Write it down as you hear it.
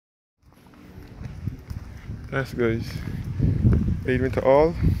That's guys. Good evening to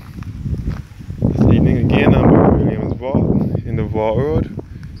all. This evening again I'm at Williams Vault in the Vault Road,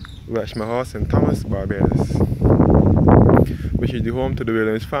 Welchman, St. Thomas, Barbados, which is the home to the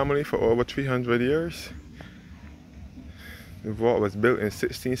Williams family for over 300 years. The vault was built in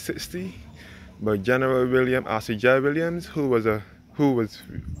 1660 by General William J. Williams, he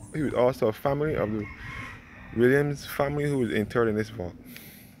was also a family of the Williams family who was interred in this vault.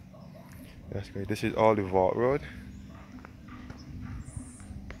 That's great. This is all the Vault Road.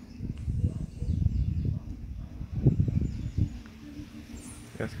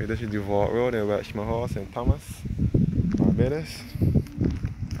 That's great. This is the Vault Road in Welchman, St. Thomas, Barbados.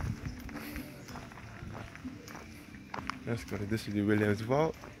 That's good. This is the Williams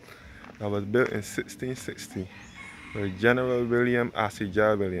Vault that was built in 1660 by General William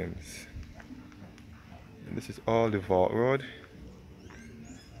J. Williams. And this is all the Vault Road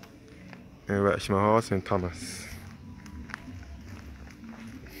in Welchman, St. Thomas.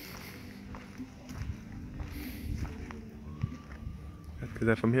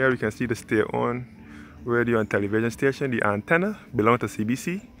 Then from here we can see the state-owned radio and television station. The antenna belongs to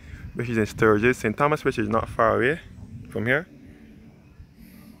CBC, which is in Sturgis, St. Thomas, which is not far away from here.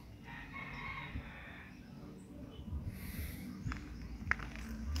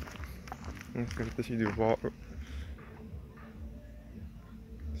 This is the vault.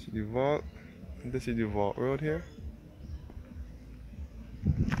 This is the vault. This is the Vault Road here.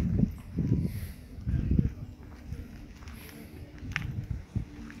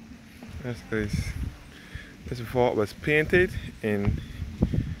 Yes guys, this vault was painted in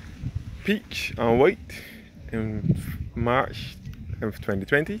peach and white in March of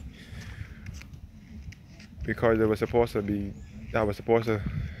 2020 because that was supposed to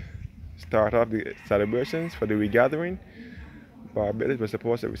start off the celebrations for the regathering. Barbados was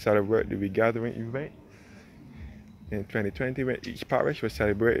supposed to celebrate the regathering event in 2020 when each parish would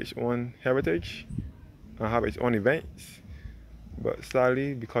celebrate its own heritage and have its own events. But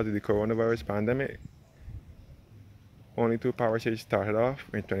sadly, because of the coronavirus pandemic, only two parishes started off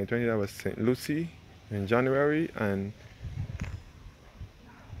in 2020. That was St. Lucie in January and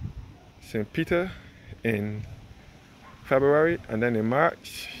St. Peter in February. And then in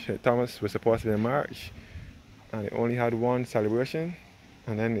March, St. Thomas was supposed to be in March, and it only had one celebration.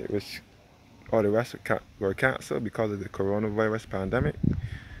 And then all the rest were cancelled because of the coronavirus pandemic,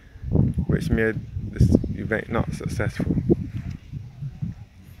 which made this event not successful.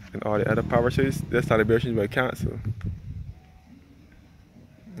 And all the other parishes, their celebrations were cancelled.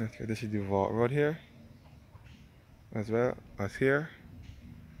 Okay, this is the Vault Road here, as well as here,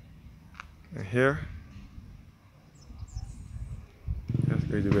 and here. That's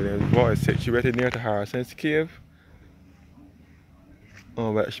the Williams Vault is situated near to Harrison's Cave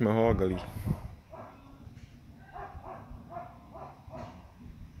on Welchman Gully.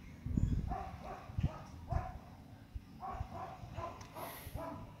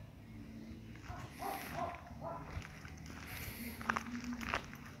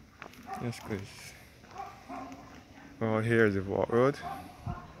 Yes guys, here is the Vault Road,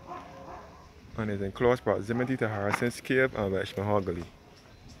 and it's in close proximity to Harrison's Cave and Welchman Gully.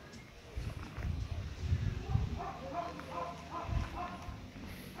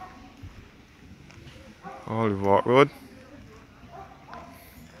 All the Vault Road.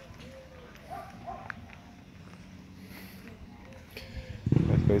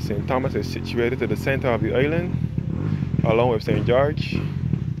 That's why St. Thomas is situated to the center of the island, along with St. George.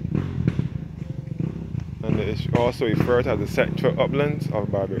 And it is also referred to as the Central Uplands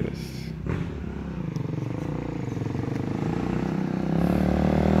of Barbados.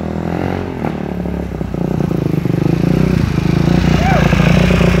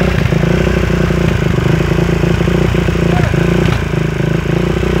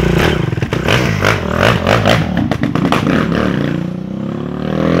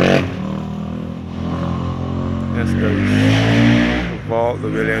 Yes guys, the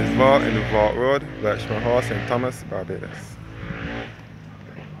Williams Vault in the Vault Road, Welchman, St. Thomas, Barbados.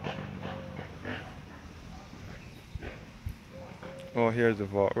 Here's the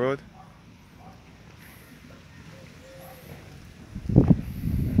Vault Road.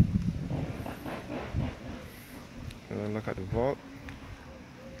 And then look at the vault.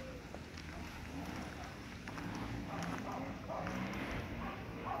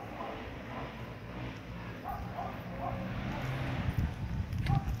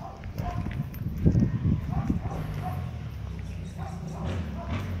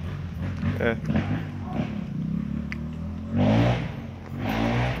 Yeah.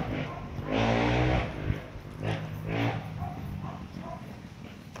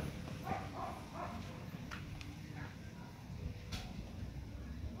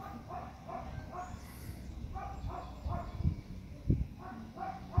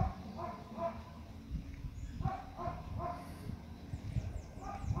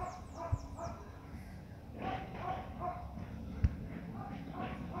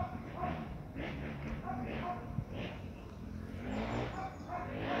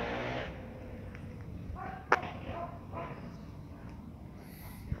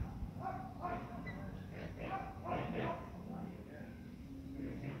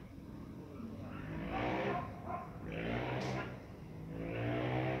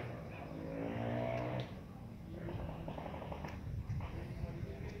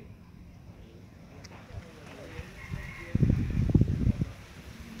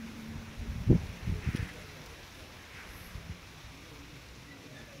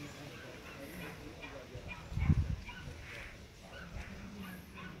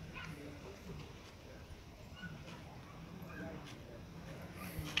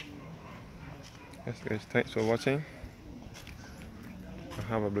 Yes, guys, thanks for watching.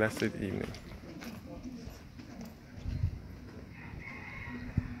 Have a blessed evening.